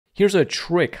Here's a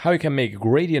trick how you can make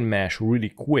gradient mesh really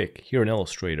quick here in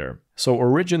Illustrator. So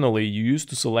originally you used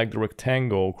to select the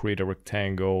rectangle, create a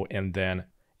rectangle, and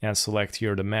select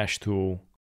here the mesh tool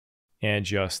and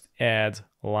just add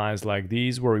lines like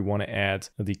these where we want to add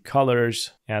the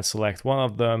colors, and select one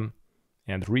of them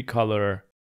and recolor,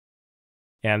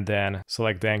 and then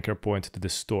select the anchor point to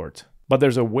distort. But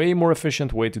there's a way more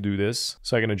efficient way to do this.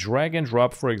 So I'm going to drag and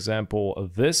drop, for example,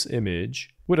 this image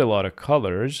with a lot of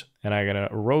colors, and I'm going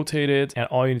to rotate it, and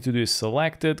all you need to do is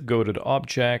select it, go to the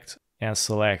object, and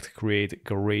select Create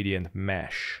Gradient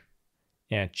Mesh.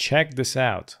 And check this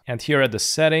out. And here at the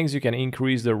settings, you can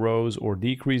increase the rows or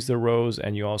decrease the rows,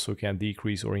 and you also can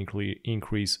decrease or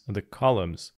increase the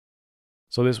columns.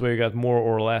 So this way you got more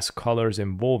or less colors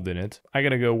involved in it. I'm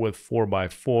going to go with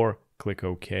 4x4, click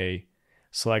OK.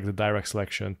 Select the direct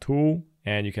selection tool,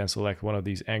 and you can select one of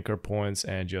these anchor points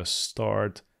and just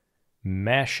start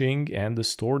meshing and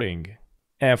distorting.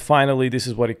 And finally, this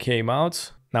is what it came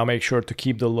out. Now make sure to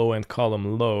keep the low end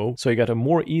column low, so you got a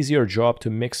more easier job to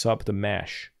mix up the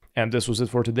mesh. And this was it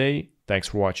for today. Thanks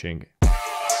for watching.